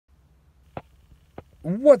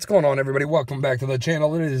What's going on, everybody? Welcome back to the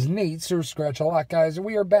channel. It is Nate, Sirscratchalotpa, guys, and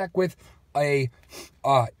we are back with a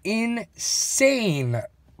insane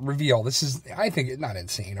reveal. This is, I think, not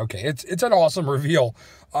insane. Okay, it's an awesome reveal.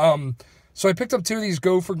 So I picked up two of these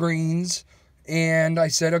Go for Greens, and I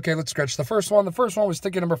said, okay, let's scratch the first one. The first one was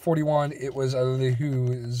ticket number 41. It was a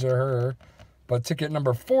loser, but ticket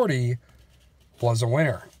number 40 was a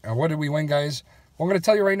winner. And what did we win, guys? Well, I'm going to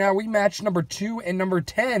tell you right now, we matched number 2 and number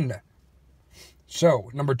 10. So,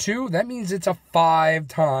 number 2, that means it's a 5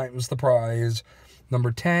 times the prize.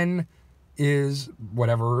 Number 10 is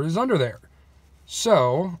whatever is under there.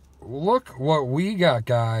 So, look what we got,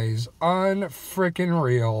 guys. Unfrickin'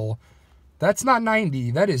 real. That's not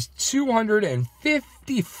 90. That is $250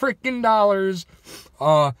 frickin' dollars.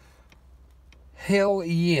 Hell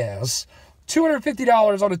yes.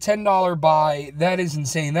 $250 on a $10 buy. That is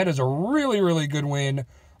insane. That is a really, really good win.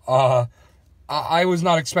 I was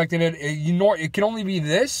not expecting it. It can only be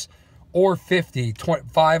this or 50.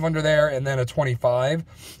 25 under there and then a 25.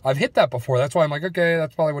 I've hit that before. That's why I'm like, okay,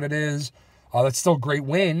 that's probably what it is. That's still a great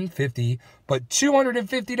win, 50. But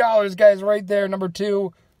 $250, guys, right there. Number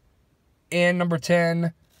 2 and number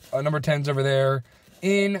 10. Number 10's over there.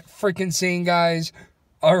 In freaking scene, guys.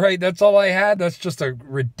 All right, that's all I had. That's just a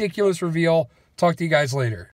ridiculous reveal. Talk to you guys later.